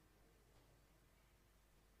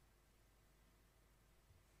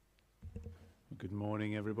Good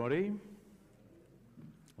morning, everybody.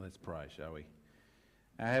 Let's pray, shall we?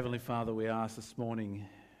 Our Heavenly Father, we ask this morning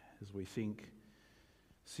as we think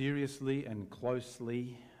seriously and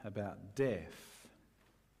closely about death,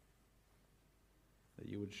 that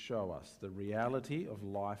you would show us the reality of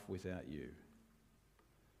life without you.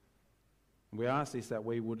 We ask this that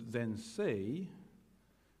we would then see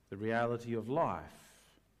the reality of life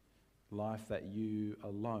that you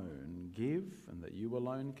alone give and that you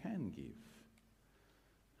alone can give.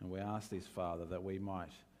 And we ask this, Father, that we might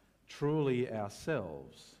truly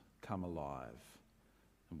ourselves come alive.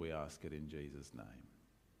 And we ask it in Jesus' name.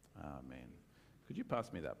 Amen. Could you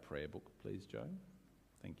pass me that prayer book, please, Joe?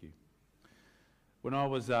 Thank you. When I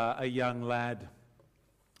was a young lad,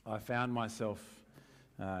 I found myself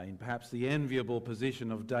in perhaps the enviable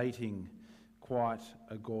position of dating quite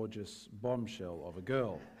a gorgeous bombshell of a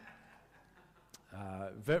girl.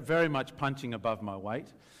 Very much punching above my weight,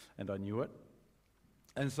 and I knew it.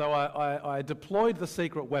 And so I deployed the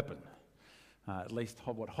secret weapon, at least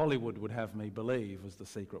what Hollywood would have me believe was the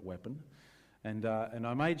secret weapon. And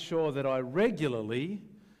I made sure that I regularly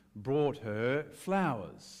brought her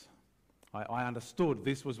flowers. I understood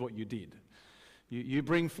this was what you did. You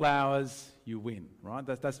bring flowers, you win, right?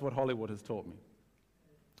 That's what Hollywood has taught me.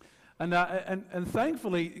 And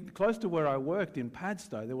thankfully, close to where I worked in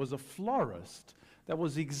Padstow, there was a florist that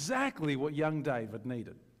was exactly what young David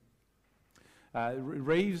needed.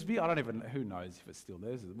 Reevesby, I don't even, who knows if it's still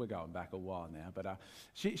there, we're going back a while now, but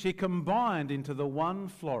she combined into the one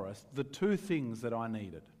florist the two things that I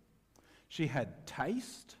needed. She had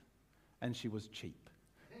taste and she was cheap.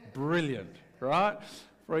 Brilliant, right?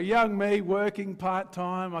 For a young me working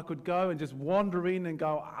part-time, I could go and just wander in and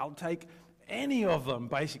go, I'll take any of them,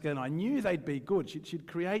 basically, and I knew they'd be good. She'd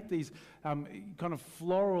create these kind of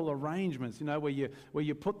floral arrangements, you know, where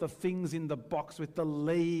you put the things in the box with the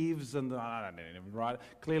leaves, and I don't know, right?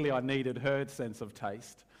 Clearly, I needed her sense of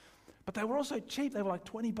taste, but they were also cheap. They were like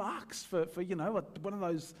 $20 for you know, one of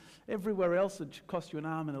those. Everywhere else it cost you an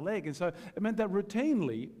arm and a leg, and so it meant that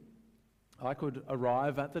routinely I could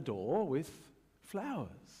arrive at the door with flowers.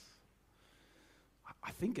 I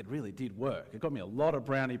think it really did work. It got me a lot of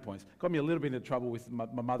brownie points. Got me a little bit into trouble with my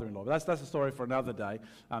mother-in-law. But that's a story for another day.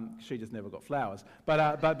 She just never got flowers.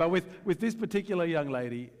 But with this particular young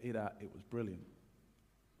lady, it was brilliant.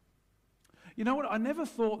 You know what? I never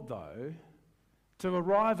thought, though, to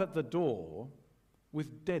arrive at the door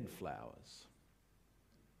with dead flowers.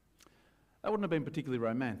 That wouldn't have been particularly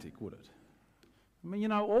romantic, would it? I mean, you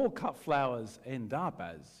know, all cut flowers end up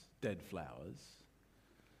as dead flowers.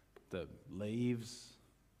 The leaves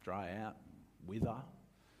dry out, wither.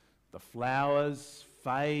 The flowers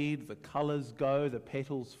fade, the colours go, the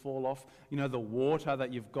petals fall off. You know, the water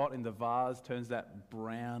that you've got in the vase turns that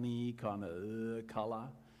browny kind of colour.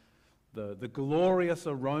 The glorious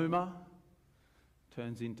aroma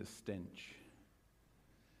turns into stench.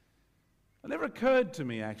 It never occurred to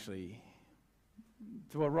me, actually,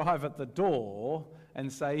 to arrive at the door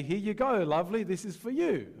and say, here you go, lovely, this is for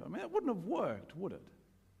you. I mean, it wouldn't have worked, would it?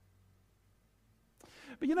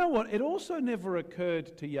 But you know what? It also never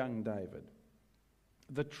occurred to young David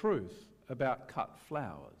the truth about cut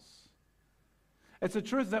flowers. It's a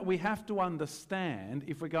truth that we have to understand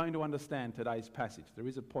if we're going to understand today's passage. There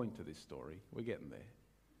is a point to this story. We're getting there.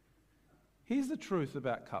 Here's the truth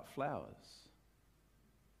about cut flowers.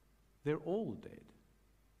 They're all dead.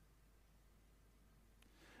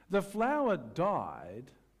 The flower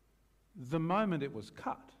died the moment it was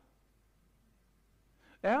cut.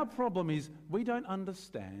 Our problem is we don't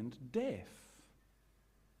understand death.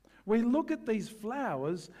 We look at these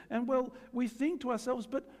flowers and, well, we think to ourselves,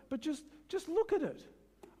 but just look at it.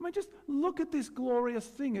 I mean, just look at this glorious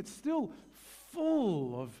thing. It's still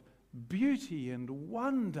full of beauty and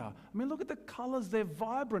wonder. I mean, look at the colours. They're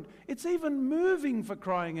vibrant. It's even moving, for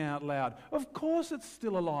crying out loud. Of course it's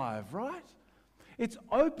still alive, right? It's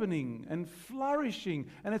opening and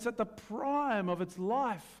flourishing, and it's at the prime of its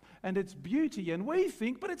life and its beauty, and we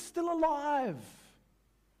think, but it's still alive.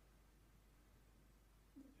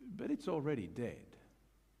 But it's already dead.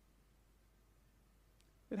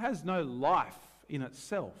 It has no life in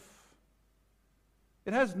itself.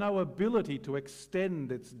 It has no ability to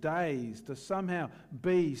extend its days, to somehow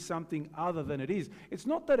be something other than it is. It's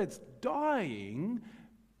not that it's dying,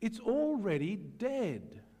 it's already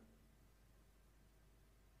dead.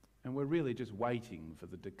 And we're really just waiting for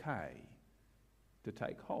the decay to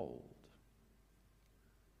take hold.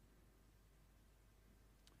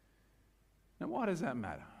 Now, why does that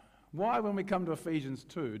matter? Why, when we come to Ephesians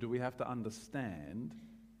 2, do we have to understand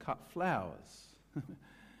cut flowers?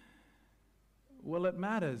 Well, it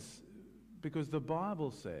matters because the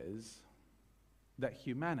Bible says that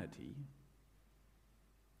humanity,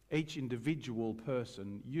 each individual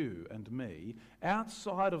person, you and me,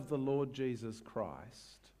 outside of the Lord Jesus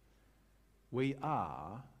Christ, we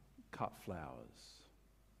are cut flowers.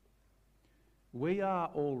 We are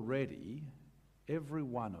already, every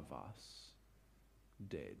one of us,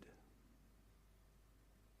 dead.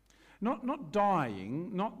 Not dying,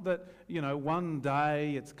 not that, one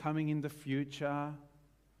day it's coming in the future.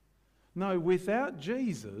 No, without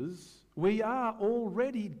Jesus, we are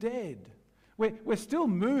already dead. We're still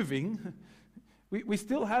moving. We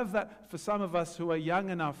still have that, for some of us who are young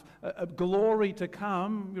enough, a glory to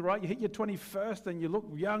come, right? You hit your 21st and you look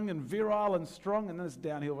young and virile and strong, and then it's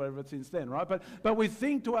downhill ever since then, right? But we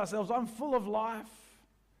think to ourselves, I'm full of life.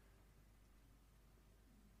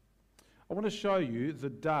 I want to show you the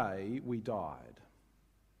day we died.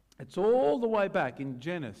 It's all the way back in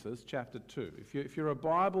Genesis chapter 2. If you're a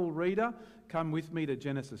Bible reader, come with me to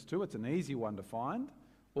Genesis 2. It's an easy one to find,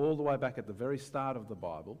 all the way back at the very start of the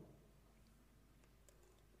Bible.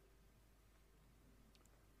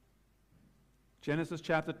 Genesis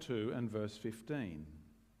chapter 2 and verse 15.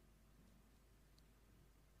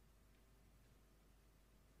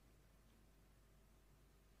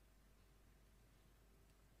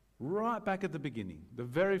 Right back at the beginning, the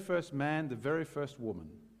very first man, the very first woman.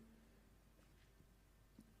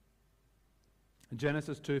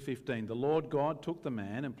 Genesis 2:15, the Lord God took the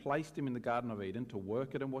man and placed him in the Garden of Eden to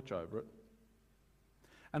work it and watch over it.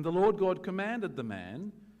 And the Lord God commanded the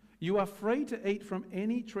man, you are free to eat from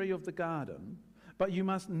any tree of the garden, but you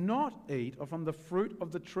must not eat from the fruit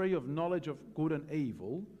of the tree of knowledge of good and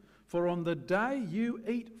evil, for on the day you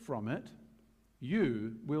eat from it,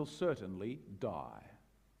 you will certainly die.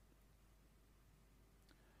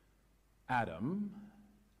 Adam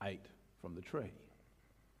ate from the tree.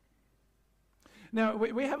 Now,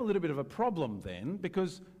 we have a little bit of a problem then,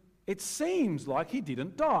 because it seems like he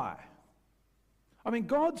didn't die. I mean,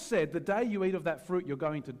 God said the day you eat of that fruit you're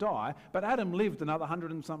going to die, but Adam lived another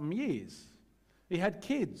 100 and something years. He had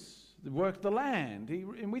kids, worked the land,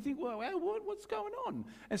 and we think, well, what's going on?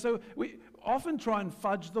 And so we often try and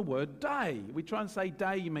fudge the word day. We try and say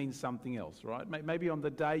day means something else, right? Maybe on the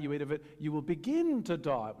day you eat of it, you will begin to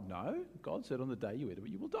die. No, God said on the day you eat of it,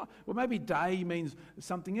 you will die. Well, maybe day means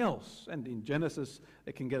something else. And in Genesis,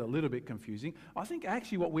 it can get a little bit confusing. I think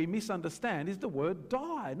actually what we misunderstand is the word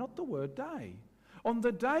die, not the word day. On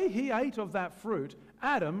the day he ate of that fruit,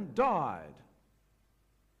 Adam died.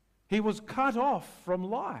 He was cut off from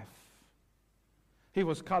life. He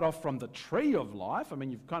was cut off from the tree of life. I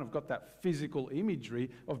mean, you've kind of got that physical imagery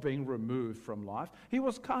of being removed from life. He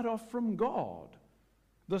was cut off from God,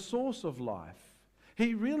 the source of life.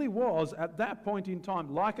 He really was, at that point in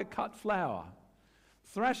time, like a cut flower,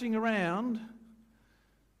 thrashing around,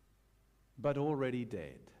 but already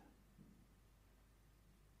dead.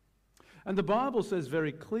 And the Bible says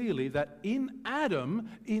very clearly that in Adam,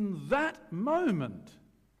 in that moment,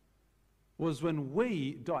 was when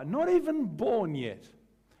we died. Not even born yet.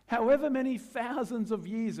 However many thousands of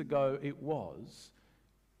years ago it was,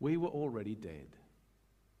 we were already dead.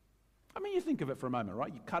 I mean, you think of it for a moment,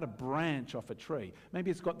 right? You cut a branch off a tree. Maybe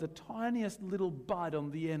it's got the tiniest little bud on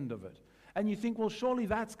the end of it. And you think, well, surely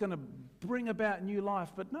that's going to bring about new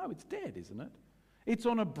life. But no, it's dead, isn't it? It's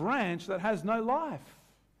on a branch that has no life.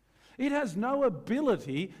 It has no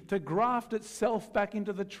ability to graft itself back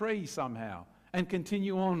into the tree somehow and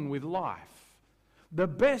continue on with life. The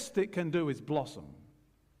best it can do is blossom,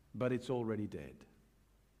 but it's already dead.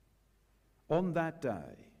 On that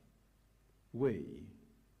day, we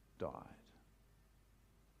died.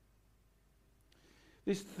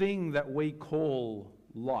 This thing that we call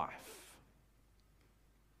life,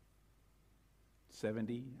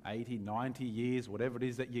 70, 80, 90 years, whatever it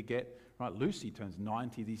is that you get. Right, Lucy turns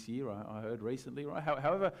 90 this year, I heard recently. Right,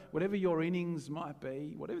 however, whatever your innings might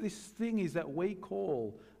be, whatever this thing is that we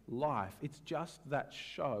call life, it's just that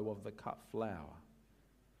show of the cut flower.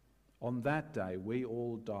 On that day, we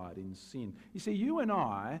all died in sin. You see, you and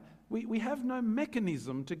I, we have no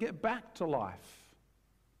mechanism to get back to life.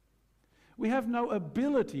 We have no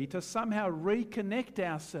ability to somehow reconnect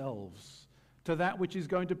ourselves to that which is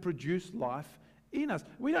going to produce life in us.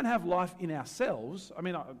 We don't have life in ourselves. I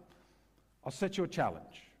mean, I'll set you a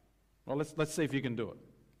challenge. Well, let's see if you can do it.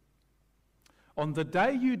 On the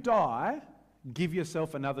day you die, give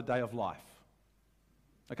yourself another day of life.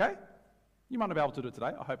 Okay? You might not be able to do it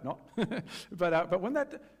today. I hope not. But when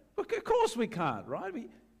that... Look, of course we can't, right?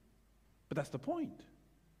 But that's the point.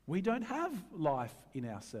 We don't have life in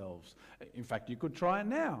ourselves. In fact, you could try it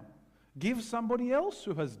now. Give somebody else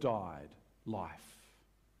who has died life.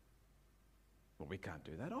 Well, we can't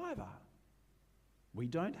do that either. we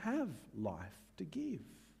don't have life to give.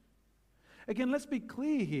 Again, let's be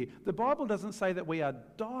clear here. The Bible doesn't say that we are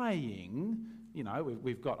dying. You know,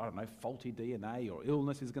 we've got, I don't know, faulty DNA, or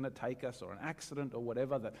illness is going to take us, or an accident or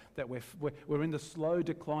whatever, that we're in the slow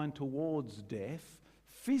decline towards death.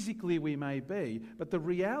 Physically we may be, but the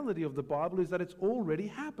reality of the Bible is that it's already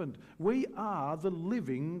happened. We are the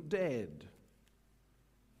living dead.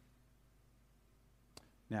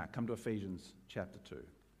 Now, come to Ephesians chapter 2.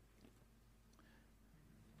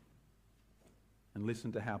 And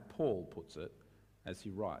listen to how Paul puts it as he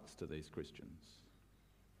writes to these Christians.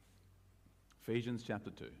 Ephesians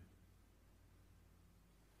chapter 2.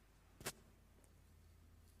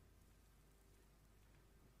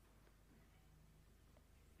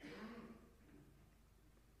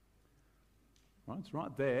 Well, it's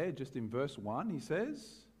right there, just in verse 1, he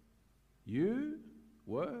says, you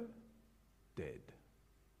were dead.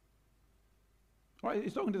 Right,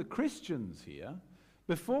 he's talking to the Christians here.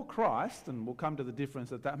 Before Christ, and we'll come to the difference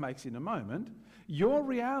that makes in a moment, your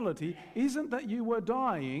reality isn't that you were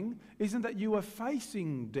dying, isn't that you were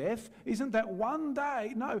facing death, isn't that one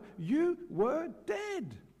day, no, you were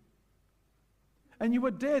dead. And you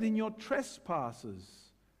were dead in your trespasses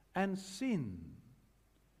and sin.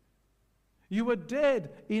 You were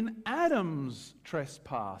dead in Adam's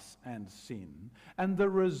trespass and sin. And the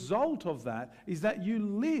result of that is that you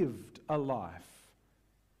lived a life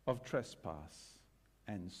of trespass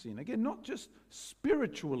and sin. Again, not just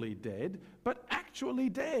spiritually dead, but actually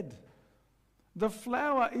dead. The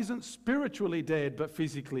flower isn't spiritually dead but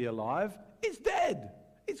physically alive. It's dead.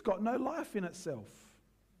 It's got no life in itself.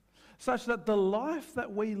 Such that the life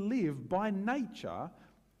that we live by nature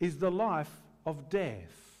is the life of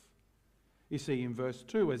death. You see in verse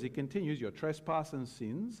 2, as he continues, your trespass and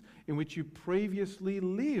sins in which you previously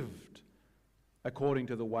lived, according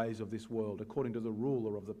to the ways of this world, according to the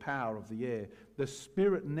ruler of the power of the air, the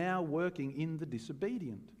spirit now working in the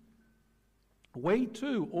disobedient. We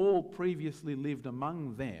too all previously lived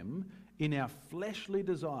among them in our fleshly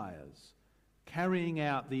desires, carrying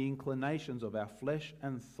out the inclinations of our flesh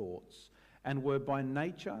and thoughts, and were by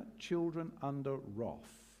nature children under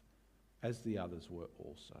wrath, as the others were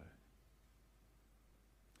also.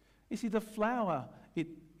 You see, the flower,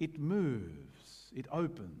 it moves, it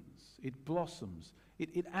opens, it blossoms,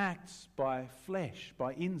 it acts by flesh,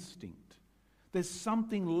 by instinct. There's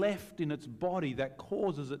something left in its body that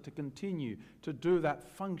causes it to continue to do that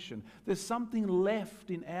function. There's something left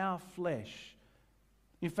in our flesh.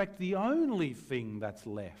 In fact, the only thing that's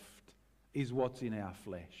left is what's in our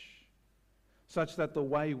flesh, such that the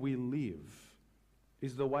way we live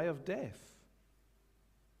is the way of death.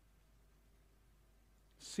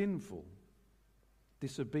 Sinful,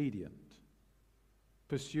 disobedient,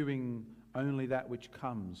 pursuing only that which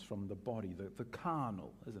comes from the body, the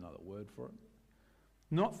carnal, there's another word for it.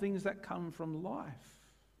 Not things that come from life.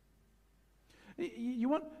 You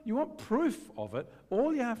want proof of it,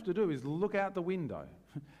 all you have to do is look out the window.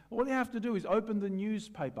 All you have to do is open the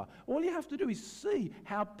newspaper. All you have to do is see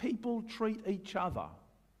how people treat each other.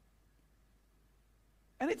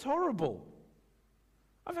 And it's horrible.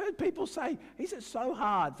 I've heard people say, is it so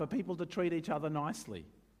hard for people to treat each other nicely?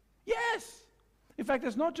 Yes! In fact,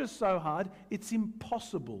 it's not just so hard, it's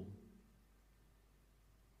impossible.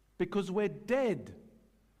 Because we're dead.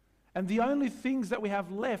 And the only things that we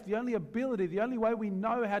have left, the only ability, the only way we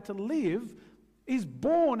know how to live is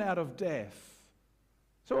born out of death.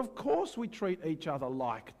 So of course we treat each other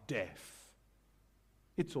like death.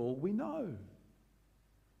 It's all we know.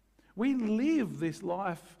 We live this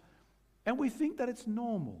life and we think that it's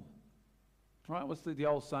normal. Right? What's the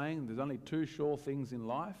old saying? There's only two sure things in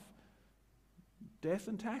life. Death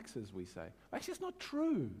and taxes, we say. Actually, it's not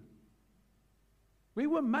true. We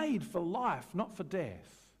were made for life, not for death.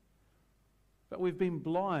 But we've been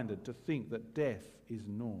blinded to think that death is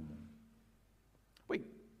normal.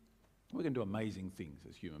 We can do amazing things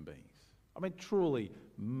as human beings. I mean, truly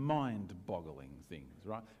mind-boggling things,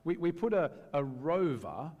 right? We put a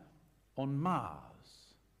rover on Mars.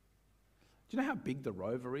 Do you know how big the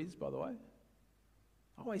rover is, by the way?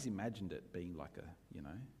 I always imagined it being like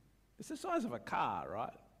it's the size of a car,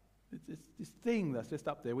 right? It's this thing that's just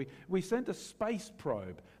up there. We sent a space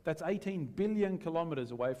probe that's 18 billion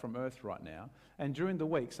kilometres away from Earth right now, and during the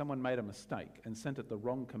week someone made a mistake and sent it the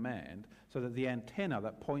wrong command so that the antenna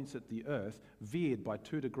that points at the Earth veered by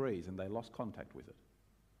 2 degrees and they lost contact with it.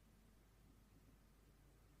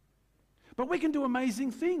 But we can do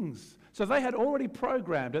amazing things. So they had already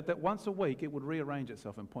programmed it that once a week it would rearrange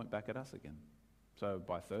itself and point back at us again. So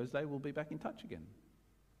by Thursday we'll be back in touch again.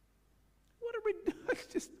 It's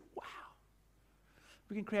just, wow.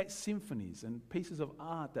 We can create symphonies and pieces of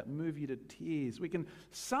art that move you to tears. We can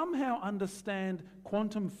somehow understand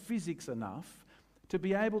quantum physics enough to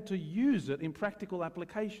be able to use it in practical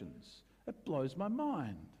applications. It blows my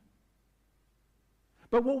mind.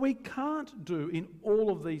 But what we can't do in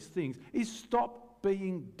all of these things is stop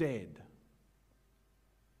being dead.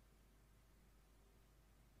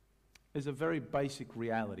 There's a very basic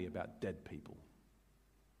reality about dead people.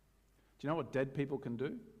 Do you know what dead people can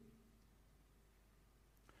do?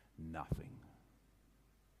 Nothing.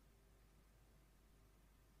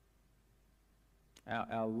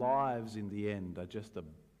 Our lives in the end are just a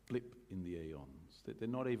blip in the eons. They're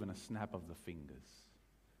not even a snap of the fingers.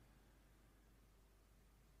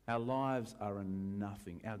 Our lives are a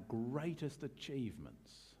nothing. Our greatest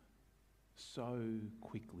achievements so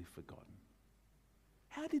quickly forgotten.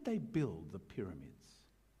 How did they build the pyramids?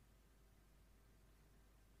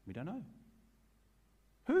 We don't know.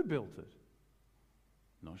 Who built it?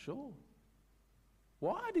 Not sure.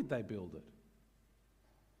 Why did they build it?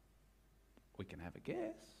 We can have a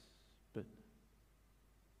guess, but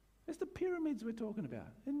it's the pyramids we're talking about.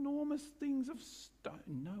 Enormous things of stone.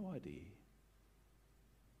 No idea.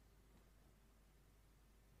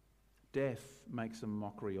 Death makes a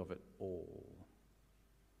mockery of it all.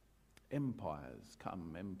 Empires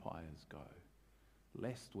come, empires go.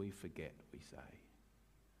 Lest we forget, we say.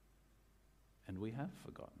 And we have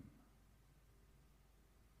forgotten.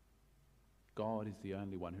 God is the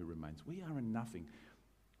only one who remains. We are a nothing.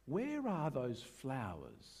 Where are those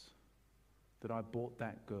flowers that I bought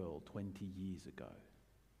that girl 20 years ago?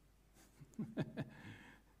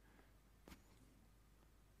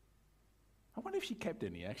 I wonder if she kept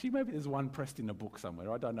any, actually. Maybe there's one pressed in a book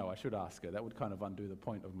somewhere. I don't know. I should ask her. That would kind of undo the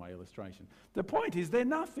point of my illustration. The point is they're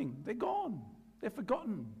nothing. They're gone. They're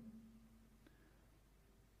forgotten.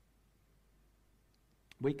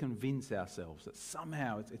 We convince ourselves that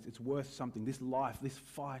somehow it's worth something, this life, this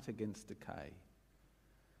fight against decay.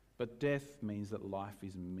 But death means that life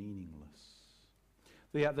is meaningless.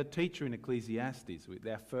 The teacher in Ecclesiastes, with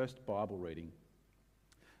our first Bible reading,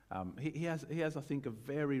 he has, I think, a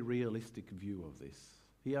very realistic view of this.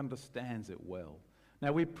 He understands it well.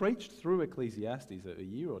 Now, we preached through Ecclesiastes a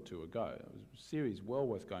year or two ago. It was a series well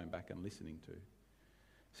worth going back and listening to.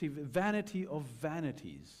 See, vanity of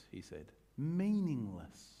vanities, he said.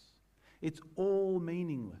 Meaningless. It's all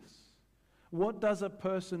meaningless. What does a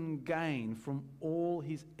person gain from all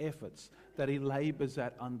his efforts that he labours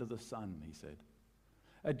at under the sun, he said.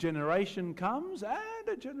 A generation comes and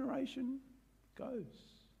a generation goes.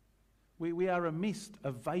 We are a mist,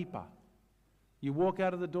 a vapour. You walk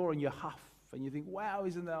out of the door and you huff and you think, wow,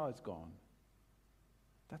 isn't that, oh, it's gone.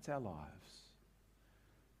 That's our lives.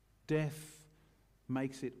 Death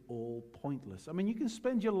makes it all pointless. I mean, you can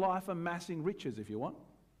spend your life amassing riches if you want,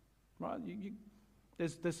 right?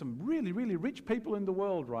 There's some really, really rich people in the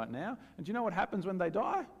world right now, and do you know what happens when they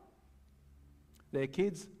die? Their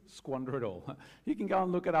kids squander it all. You can go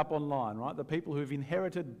and look it up online, right? The people who've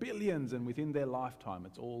inherited billions and within their lifetime,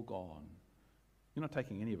 it's all gone. You're not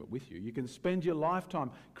taking any of it with you. You can spend your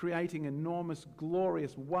lifetime creating enormous,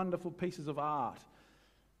 glorious, wonderful pieces of art,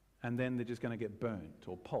 and then they're just going to get burnt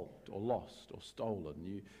or pulped or lost or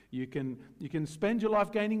stolen. You can spend your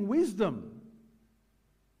life gaining wisdom.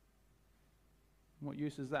 What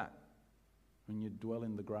use is that when you dwell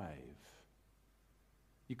in the grave?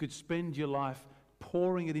 You could spend your life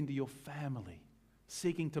pouring it into your family,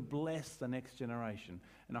 seeking to bless the next generation.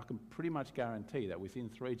 And I can pretty much guarantee that within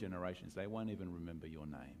 3 generations, they won't even remember your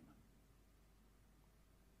name.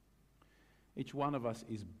 Each one of us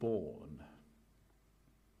is born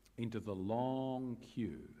into the long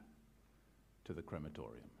queue to the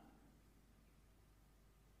crematorium.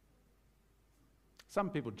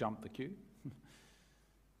 Some people jump the queue.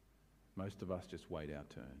 Most of us just wait our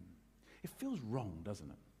turn. It feels wrong,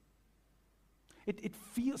 doesn't it? It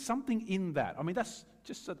feels something in that. I mean, that's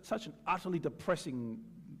just such an utterly depressing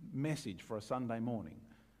message for a Sunday morning.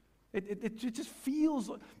 It just feels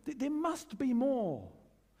like there must be more.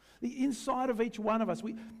 The inside of each one of us,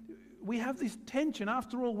 we have this tension.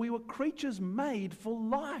 After all, we were creatures made for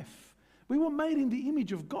life. We were made in the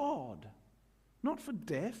image of God, not for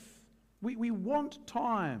death. We want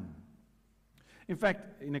time. In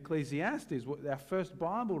fact, in Ecclesiastes, our first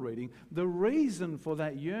Bible reading, the reason for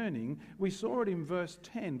that yearning, we saw it in verse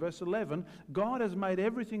 10. Verse 11, God has made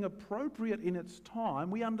everything appropriate in its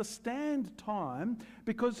time. We understand time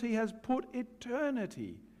because He has put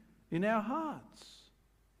eternity in our hearts.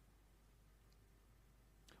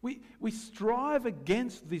 We strive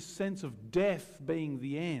against this sense of death being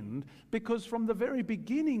the end because from the very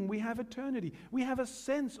beginning we have eternity. We have a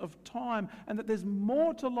sense of time and that there's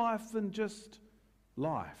more to life than just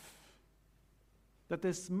life. That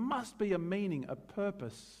there must be a meaning, a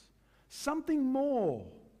purpose, something more.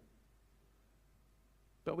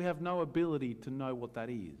 But we have no ability to know what that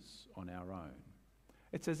is on our own.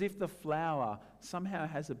 It's as if the flower somehow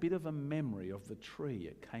has a bit of a memory of the tree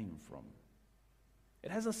it came from.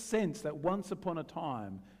 It has a sense that once upon a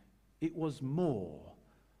time it was more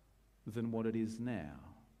than what it is now.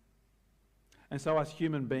 And so as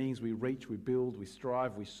human beings, we reach, we build, we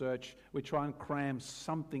strive, we search, we try and cram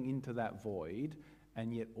something into that void,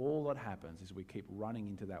 and yet all that happens is we keep running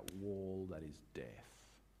into that wall that is death,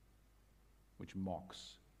 which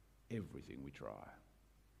mocks everything we try.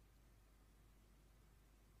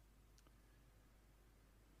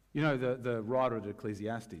 You know, the writer of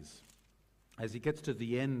Ecclesiastes, as he gets to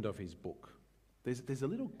the end of his book, there's a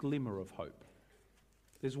little glimmer of hope.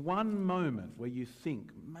 There's one moment where you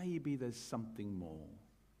think maybe there's something more.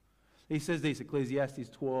 He says this, Ecclesiastes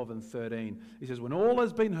 12 and 13. He says, when all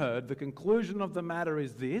has been heard, the conclusion of the matter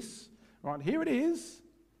is this. Right, here it is.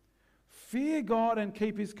 Fear God and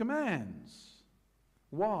keep his commands.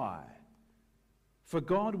 Why? For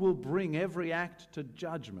God will bring every act to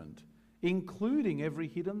judgment, including every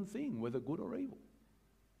hidden thing, whether good or evil.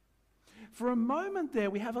 For a moment there,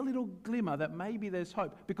 we have a little glimmer that maybe there's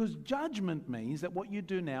hope, because judgment means that what you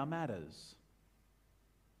do now matters.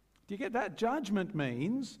 Do you get that? Judgment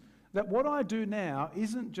means that what I do now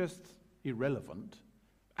isn't just irrelevant.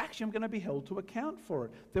 Actually, I'm going to be held to account for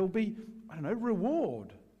it. There will be,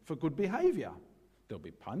 reward for good behaviour. There'll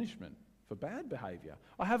be punishment for bad behaviour.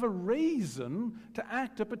 I have a reason to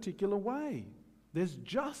act a particular way. There's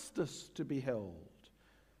justice to be held.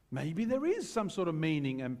 Maybe there is some sort of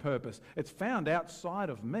meaning and purpose. It's found outside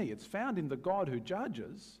of me. It's found in the God who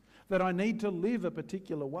judges, that I need to live a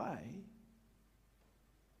particular way.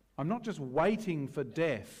 I'm not just waiting for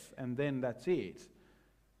death and then that's it.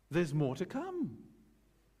 There's more to come.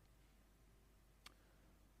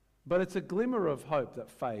 But it's a glimmer of hope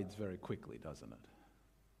that fades very quickly, doesn't it?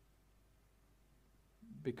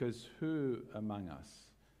 Because who among us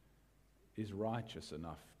is righteous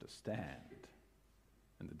enough to stand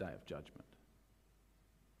in the day of judgment?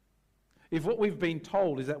 If what we've been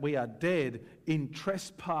told is that we are dead in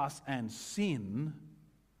trespass and sin,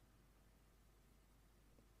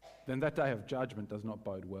 then that day of judgment does not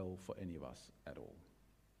bode well for any of us at all.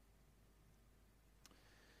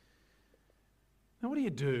 Now, what do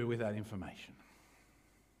you do with that information?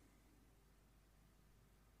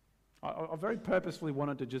 I very purposefully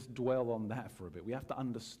wanted to just dwell on that for a bit. We have to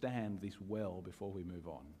understand this well before we move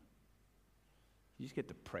on. You just get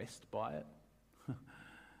depressed by it.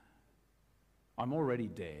 I'm already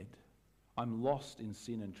dead. I'm lost in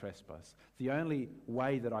sin and trespass. The only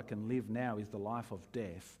way that I can live now is the life of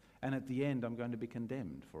death, and at the end I'm going to be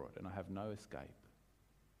condemned for it, and I have no escape.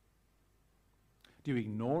 Do you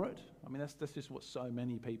ignore it? I mean, that's just what so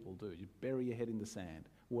many people do. You bury your head in the sand.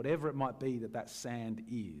 Whatever it might be that sand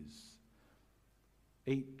is.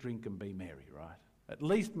 Eat, drink and be merry, right? At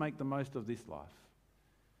least make the most of this life.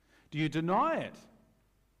 Do you deny it?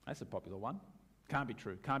 That's a popular one. Can't be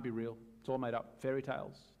true. Can't be real. It's all made up. Fairy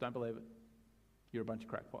tales. Don't believe it. You're a bunch of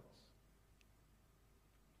crackpots.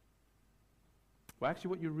 Well,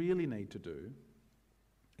 actually what you really need to do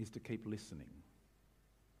is to keep listening.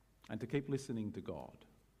 And to keep listening to God.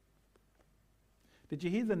 Did you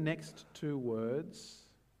hear the next two words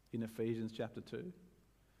in Ephesians chapter 2?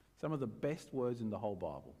 Some of the best words in the whole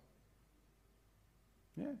Bible.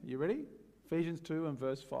 Yeah, you ready? Ephesians 2 and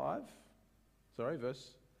verse 4.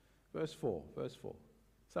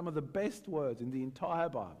 Some of the best words in the entire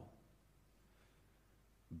Bible.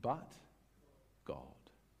 But God.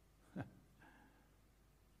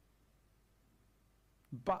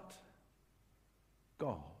 But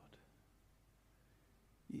God.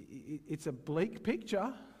 It's a bleak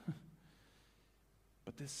picture,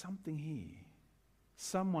 but there's something here.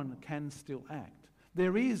 Someone can still act.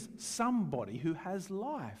 There is somebody who has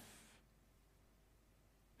life,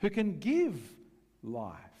 who can give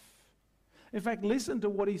life. In fact, listen to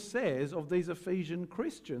what he says of these Ephesian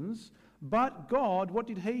Christians. But God, what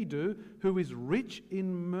did he do? Who is rich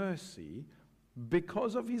in mercy,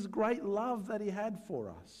 because of his great love that he had for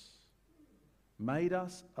us, made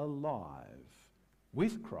us alive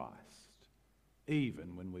with Christ,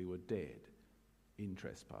 even when we were dead in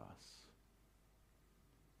trespass.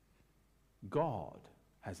 God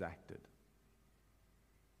has acted.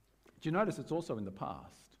 Do you notice it's also in the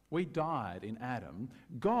past? We died in Adam.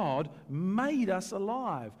 God made us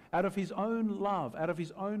alive out of his own love, out of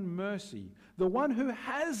his own mercy. The one who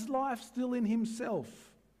has life still in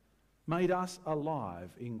himself made us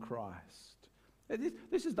alive in Christ.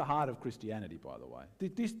 This is the heart of Christianity, by the way.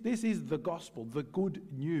 This is the gospel, the good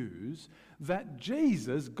news that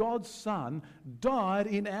Jesus, God's Son, died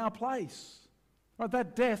in our place. Right?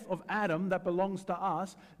 That death of Adam that belongs to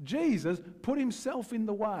us, Jesus put himself in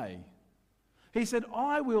the way. He said,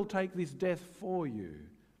 I will take this death for you.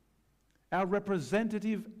 Our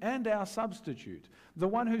representative and our substitute. The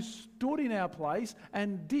one who stood in our place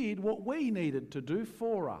and did what we needed to do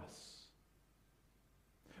for us.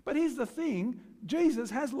 But here's the thing, Jesus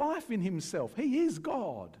has life in himself. He is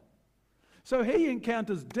God. So he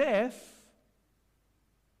encounters death,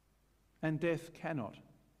 and death cannot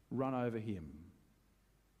run over him.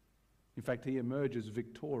 In fact, he emerges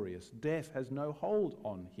victorious. Death has no hold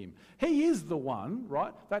on him. He is the one,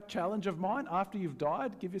 right? That challenge of mine, after you've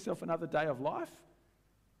died, give yourself another day of life.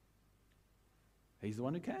 He's the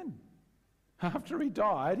one who can. After he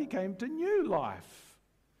died, he came to new life.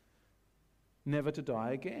 Never to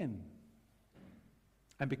die again.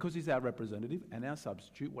 And because he's our representative and our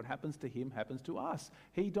substitute, what happens to him happens to us.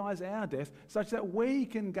 He dies our death such that we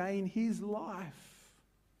can gain his life.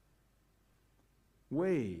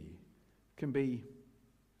 We can be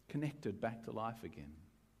connected back to life again.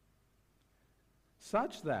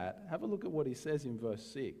 Such that, have a look at what he says in verse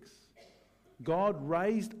 6. God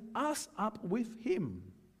raised us up with him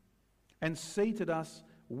and seated us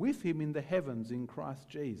with him in the heavens in Christ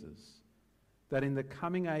Jesus, that in the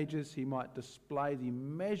coming ages he might display the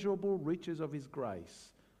immeasurable riches of his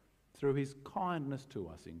grace through his kindness to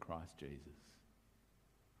us in Christ Jesus.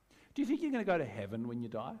 Do you think you're going to go to heaven when you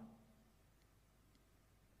die?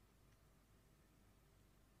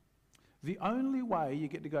 The only way you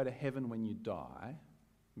get to go to heaven when you die,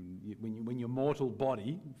 when your mortal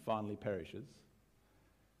body finally perishes,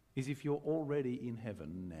 is if you're already in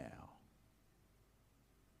heaven now.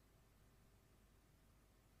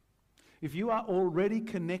 If you are already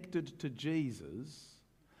connected to Jesus,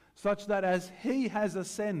 such that as he has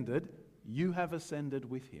ascended, you have ascended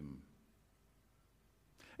with him.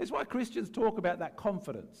 It's why Christians talk about that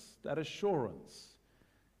confidence, that assurance.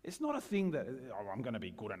 It's not a thing that, I'm going to be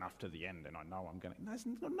good enough to the end and I know I'm going to... No, it's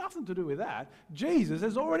got nothing to do with that. Jesus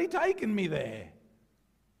has already taken me there.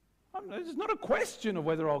 It's not a question of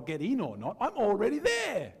whether I'll get in or not. I'm already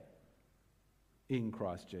there in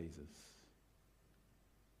Christ Jesus.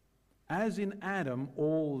 As in Adam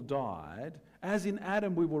all died, as in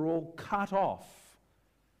Adam we were all cut off,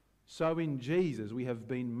 so in Jesus we have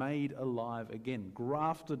been made alive again,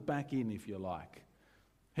 grafted back in, if you like.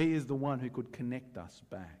 He is the one who could connect us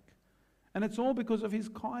back. And it's all because of his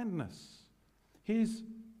kindness, his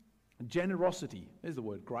generosity. There's the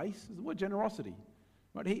word grace, there's the word generosity.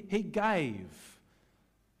 Right? He gave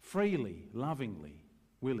freely, lovingly,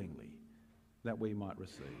 willingly, that we might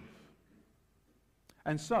receive.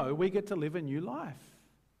 And so we get to live a new life.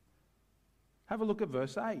 Have a look at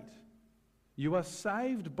verse 8. You are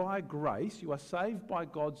saved by grace, you are saved by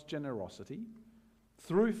God's generosity,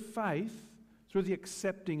 through faith, through the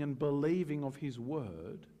accepting and believing of his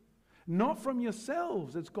word, not from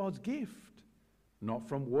yourselves, it's God's gift, not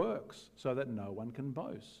from works, so that no one can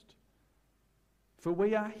boast. For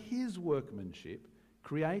we are his workmanship,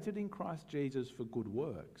 created in Christ Jesus for good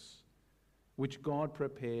works, which God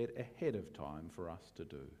prepared ahead of time for us to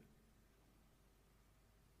do.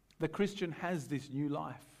 The Christian has this new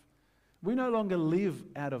life. We no longer live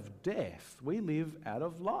out of death, we live out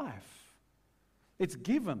of life. It's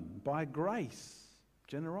given by grace,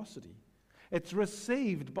 generosity. It's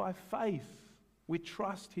received by faith. We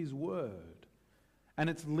trust his word. And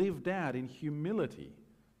it's lived out in humility,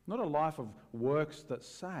 not a life of works that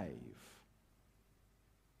save.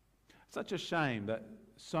 Such a shame that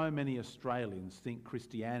so many Australians think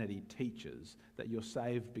Christianity teaches that you're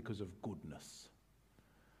saved because of goodness.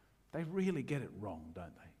 They really get it wrong,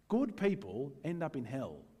 don't they? Good people end up in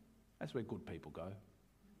hell. That's where good people go.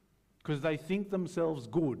 Because they think themselves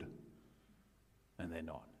good, and they're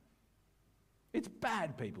not. It's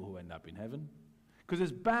bad people who end up in heaven. Because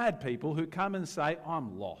there's bad people who come and say,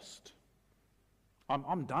 I'm lost.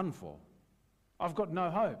 I'm done for. I've got no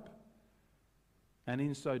hope. And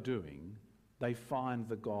in so doing, they find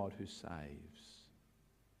the God who saves.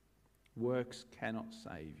 Works cannot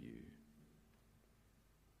save you.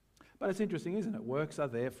 But it's interesting, isn't it? Works are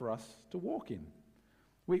there for us to walk in.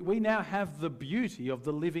 We now have the beauty of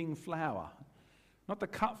the living flower. Not the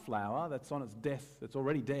cut flower that's on its death, that's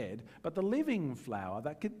already dead, but the living flower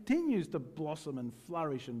that continues to blossom and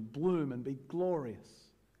flourish and bloom and be glorious.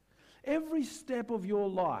 Every step of your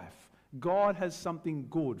life, God has something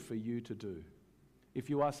good for you to do if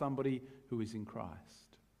you are somebody who is in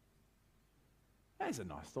Christ. That's a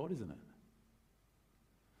nice thought, isn't it?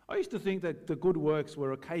 I used to think that the good works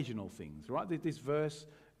were occasional things, right? This verse,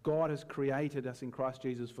 God has created us in Christ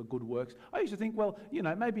Jesus for good works. I used to think, well,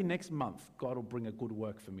 maybe next month God will bring a good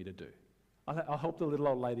work for me to do. I'll help the little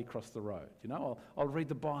old lady cross the road. I'll read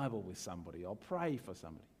the Bible with somebody. I'll pray for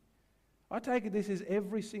somebody. I take it this is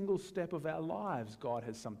every single step of our lives, God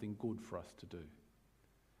has something good for us to do.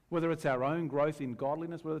 Whether it's our own growth in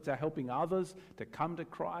godliness, whether it's our helping others to come to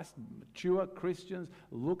Christ, mature Christians,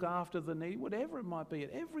 look after the need, whatever it might be,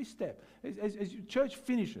 at every step. As your church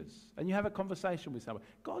finishes and you have a conversation with someone,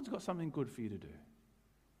 God's got something good for you to do.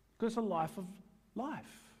 Because it's a life of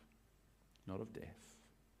life, not of death.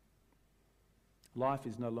 Life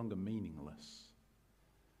is no longer meaningless.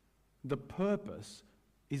 The purpose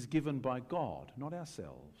is given by God, not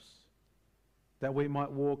ourselves, that we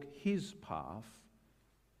might walk his path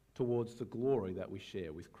towards the glory that we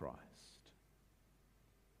share with Christ.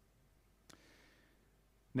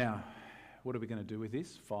 Now, what are we going to do with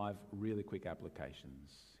this? 5 really quick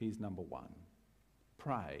applications. Here's number 1.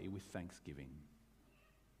 Pray with thanksgiving.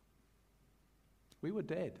 We were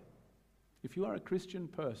dead. If you are a Christian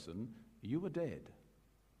person, you were dead.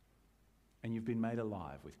 And you've been made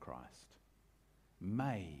alive with Christ.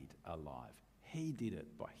 Made alive. He did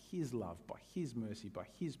it by his love, by his mercy, by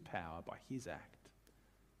his power, by his act.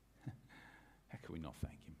 How can we not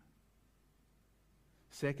thank him?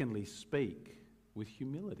 Secondly, speak with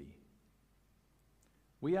humility.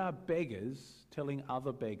 We are beggars telling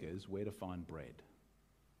other beggars where to find bread.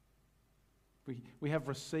 We have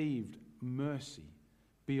received mercy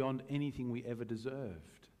beyond anything we ever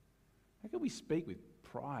deserved. How can we speak with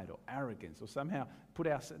pride or arrogance or somehow put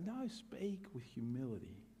ourselves... No, speak with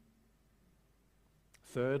humility.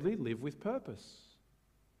 Thirdly, live with purpose.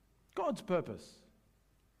 God's purpose.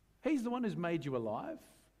 He's the one who's made you alive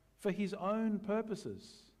for his own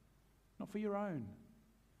purposes, not for your own.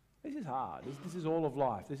 This is hard. This is all of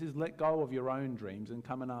life. This is let go of your own dreams and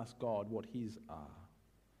come and ask God what his are.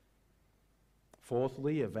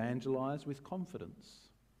 Fourthly, evangelize with confidence.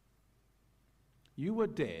 You were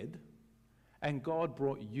dead and God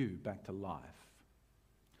brought you back to life.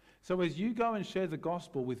 So as you go and share the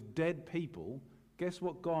gospel with dead people, guess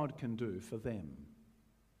what God can do for them?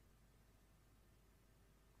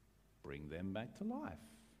 Bring them back to life.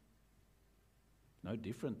 No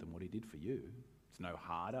different than what he did for you. It's no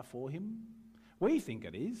harder for him. We think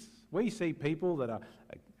it is. We see people that are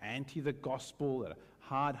anti the gospel, that are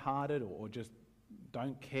hard-hearted or just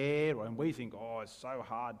don't care, and we think, oh, it's so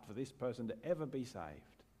hard for this person to ever be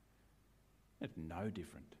saved. It's no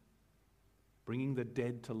different. Bringing the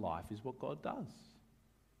dead to life is what God does.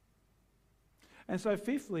 And so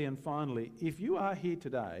fifthly and finally, if you are here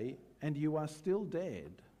today and you are still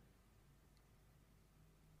dead,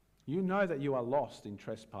 you know that you are lost in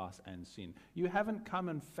trespass and sin. You haven't come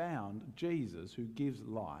and found Jesus who gives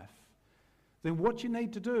life. Then what you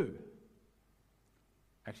need to do?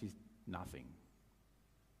 Actually, nothing.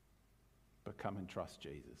 But come and trust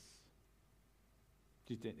Jesus.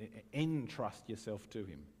 Just entrust yourself to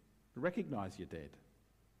him. Recognise you're dead.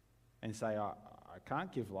 And say, I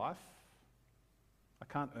can't give life. I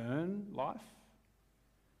can't earn life.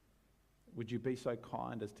 Would you be so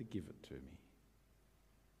kind as to give it to me?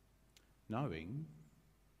 Knowing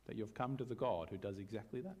that you've come to the God who does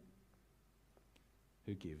exactly that,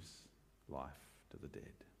 who gives life to the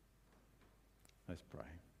dead. Let's pray.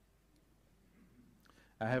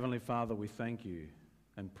 Our Heavenly Father, we thank you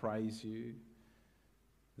and praise you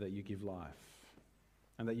that you give life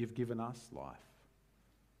and that you've given us life.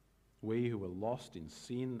 We who were lost in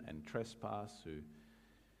sin and trespass, who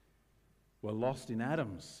were lost in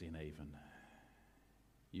Adam's sin even,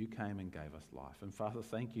 you came and gave us life. And Father,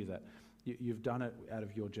 thank you that you've done it out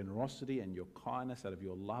of your generosity and your kindness, out of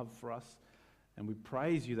your love for us. And we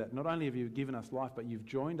praise you that not only have you given us life, but you've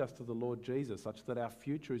joined us to the Lord Jesus such that our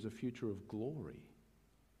future is a future of glory.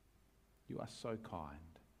 You are so kind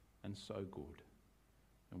and so good.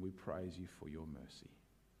 And we praise you for your mercy.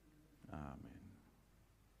 Amen.